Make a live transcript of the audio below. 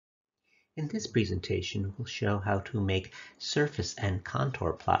In this presentation, we'll show how to make surface and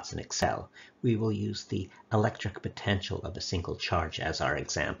contour plots in Excel. We will use the electric potential of a single charge as our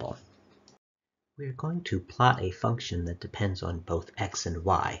example. We're going to plot a function that depends on both x and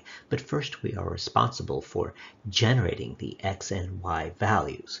y, but first we are responsible for generating the x and y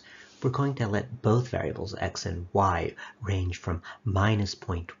values. We're going to let both variables x and y range from minus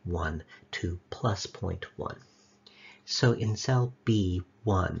 0.1 to plus 0.1. So in cell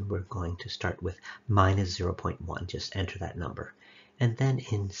B1, we're going to start with minus 0.1, just enter that number. And then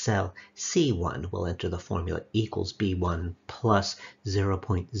in cell C1, we'll enter the formula equals B1 plus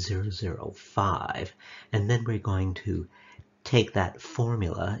 0.005. And then we're going to take that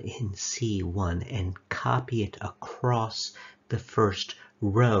formula in C1 and copy it across the first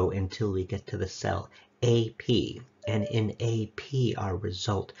row until we get to the cell AP. And in AP, our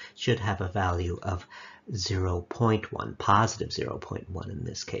result should have a value of 0.1, positive 0.1 in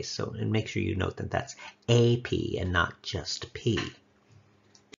this case. So, and make sure you note that that's AP and not just P.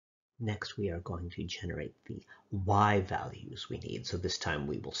 Next, we are going to generate the y values we need. So this time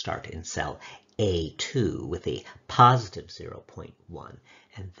we will start in cell A2 with a positive 0.1.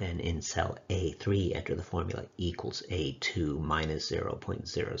 And then in cell A3, enter the formula equals A2 minus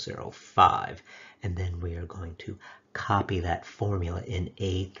 0.005. And then we are going to copy that formula in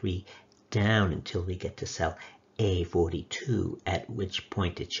A3 down until we get to cell A42, at which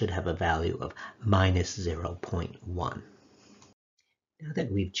point it should have a value of minus 0.1. Now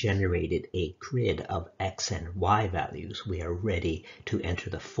that we've generated a grid of x and y values, we are ready to enter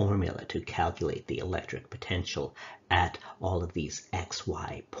the formula to calculate the electric potential at all of these x,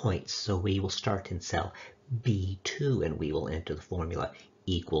 y points. So we will start in cell B2 and we will enter the formula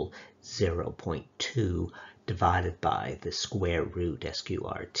equal 0.2 divided by the square root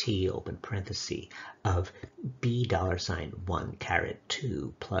sqrt open parenthesis of $1 caret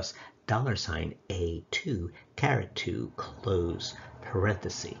 2 plus $A2 caret 2 close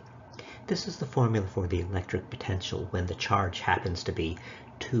parenthesis. This is the formula for the electric potential when the charge happens to be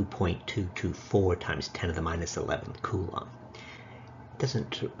 2.224 times 10 to the minus 11 coulomb. It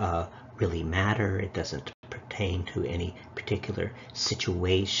doesn't really matter. It doesn't pertain to any particular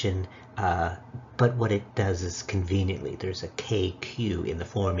situation, but what it does is conveniently, there's a KQ in the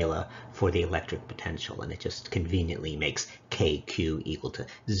formula for the electric potential, and it just conveniently makes KQ equal to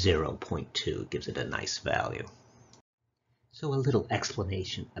 0.2, gives it a nice value. So a little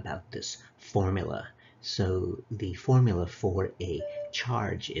explanation about this formula. So the formula for a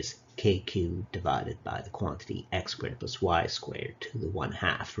charge is KQ divided by the quantity x squared plus y squared to the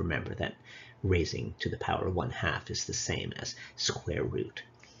 1/2. Remember that raising to the power 1/2 is the same as square root.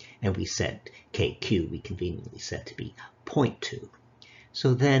 And we set KQ, we conveniently set to be 0.2.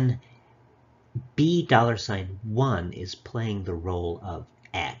 So then $1 is playing the role of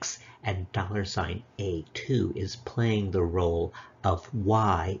x, and $A2 is playing the role of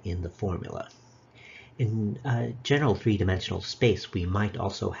y in the formula. In general three-dimensional space, we might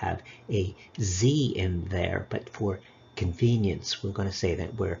also have a z in there, but for convenience, we're going to say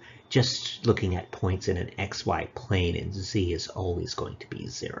that we're just looking at points in an xy plane, and z is always going to be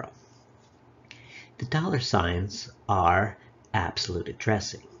 0. The dollar signs are absolute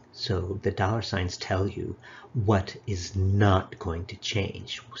addressing. So the dollar signs tell you what is not going to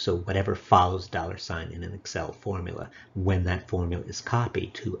change. So whatever follows dollar sign in an Excel formula, when that formula is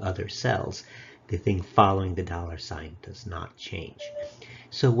copied to other cells, the thing following the dollar sign does not change.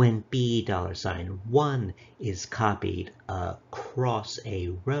 So when $1 is copied across a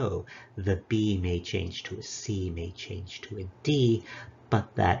row, the B may change to a C, may change to a D,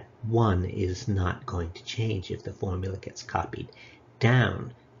 but that 1 is not going to change if the formula gets copied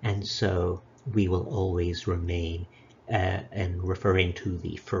down. And so we will always remain and referring to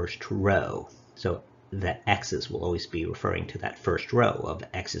the first row. So the x's will always be referring to that first row of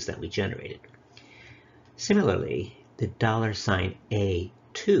the x's that we generated. Similarly, the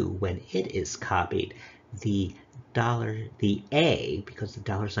 $A2, when it is copied, the A, because the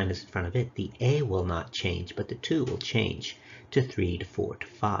dollar sign is in front of it, the A will not change, but the 2 will change to 3 to 4 to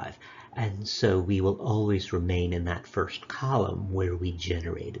 5. And so we will always remain in that first column where we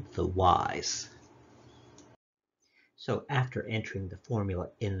generated the y's. So after entering the formula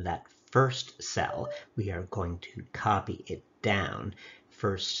in that first cell, we are going to copy it down.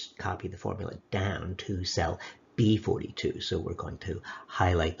 First, copy the formula down to cell B42. So we're going to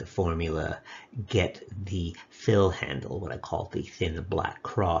highlight the formula, get the fill handle, what I call the thin black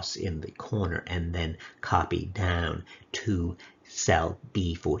cross in the corner, and then copy down to cell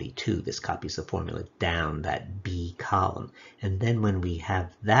B42. This copies the formula down that B column. And then when we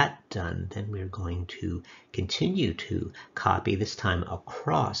have that done, then we're going to continue to copy, this time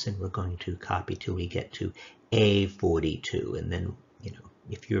across, and we're going to copy till we get to A42. And then,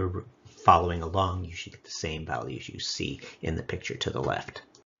 if you're following along, you should get the same values you see in the picture to the left.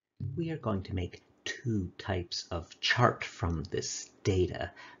 We are going to make two types of chart from this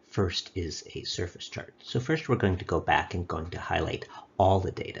data. First is a surface chart. So first we're going to go back and going to highlight all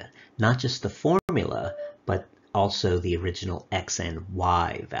the data, not just the formula, but also the original X and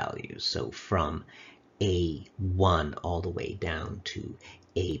Y values. So from A1 all the way down to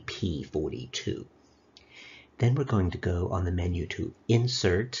AP42. Then we're going to go on the menu to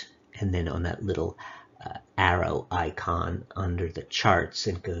Insert, and then on that little arrow icon under the charts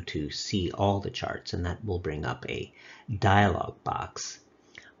and go to See All the Charts, and that will bring up a dialog box.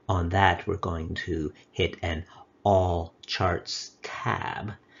 On that, we're going to hit an All Charts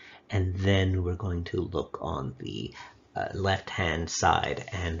tab, and then we're going to look on the left-hand side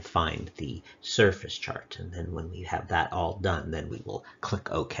and find the surface chart. And then when we have that all done, then we will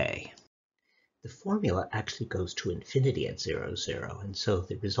click OK. The formula actually goes to infinity at 0, 0, and so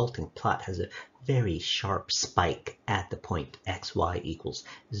the resulting plot has a very sharp spike at the point xy equals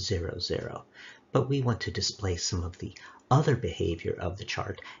 0, 0. But we want to display some of the other behavior of the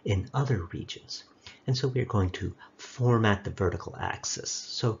chart in other regions. And so we're going to format the vertical axis.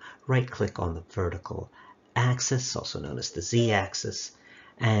 So right-click on the vertical axis, also known as the z-axis,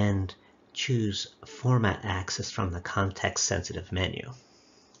 and choose Format Axis from the context-sensitive menu.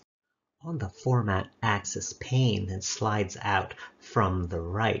 On the Format Axis pane that slides out from the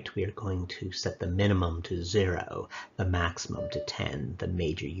right, we are going to set the minimum to 0, the maximum to 10, the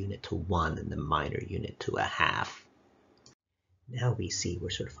major unit to 1, and the minor unit to 1/2. Now we see we're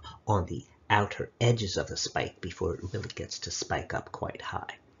sort of on the outer edges of the spike before it really gets to spike up quite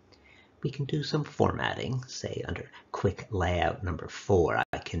high. We can do some formatting, say under Quick Layout number 4,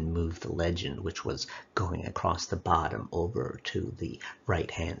 I can move the legend which was going across the bottom over to the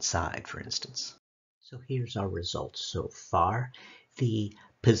right-hand side, for instance. So here's our results so far. The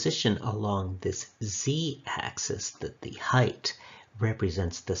position along this z-axis, the height,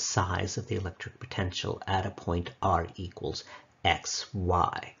 represents the size of the electric potential at a point r equals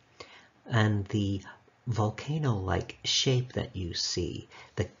xy. And the volcano-like shape that you see,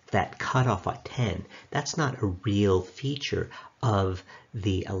 that cutoff at 10, that's not a real feature of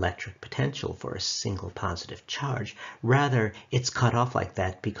the electric potential for a single positive charge. Rather, it's cut off like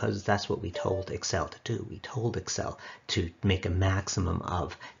that because that's what we told Excel to do. We told Excel to make a maximum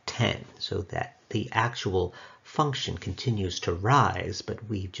of 10 so that the actual function continues to rise, but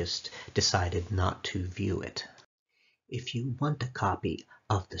we've just decided not to view it. If you want a copy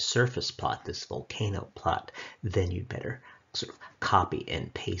of the surface plot, this volcano plot, then you'd better sort of copy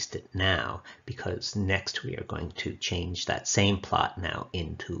and paste it now, because next we are going to change that same plot now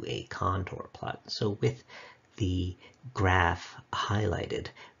into a contour plot. So with the graph highlighted,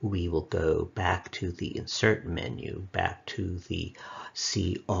 we will go back to the Insert menu, back to the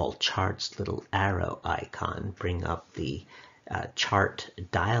See All Charts little arrow icon, bring up the Chart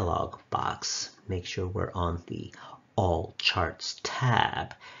dialog box, make sure we're on the All Charts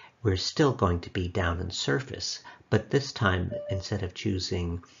tab. We're still going to be down in Surface, but this time, instead of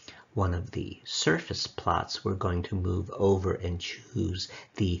choosing one of the surface plots, we're going to move over and choose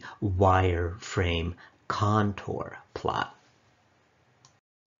the wireframe contour plot.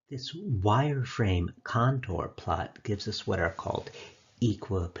 This wireframe contour plot gives us what are called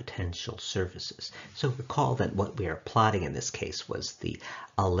equipotential surfaces. So recall that what we are plotting in this case was the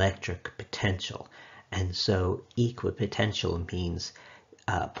electric potential. And so equipotential means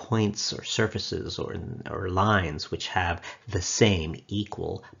points or surfaces or lines which have the same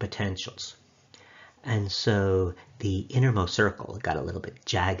equal potentials. And so the innermost circle, got a little bit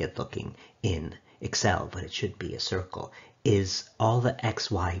jagged looking in Excel, but it should be a circle, is all the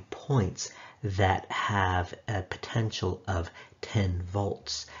XY points that have a potential of 10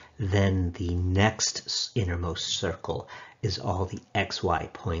 volts. Then the next innermost circle is all the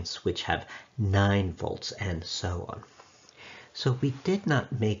XY points which have 9 volts, and so on. So we did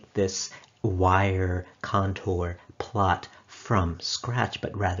not make this wire contour plot from scratch,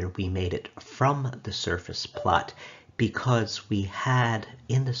 but rather we made it from the surface plot, because we had,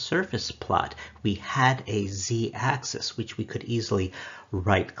 in the surface plot, we had a z-axis which we could easily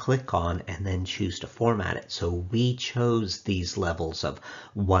right-click on and then choose to format it. So we chose these levels of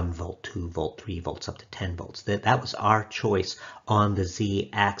 1 volt, 2 volt, 3 volts, up to 10 volts. That was our choice on the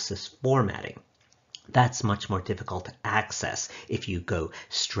z-axis formatting. That's much more difficult to access if you go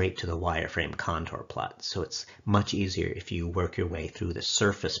straight to the wireframe contour plot. So it's much easier if you work your way through the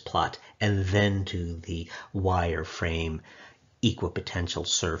surface plot and then to the wireframe equipotential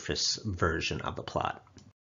surface version of the plot.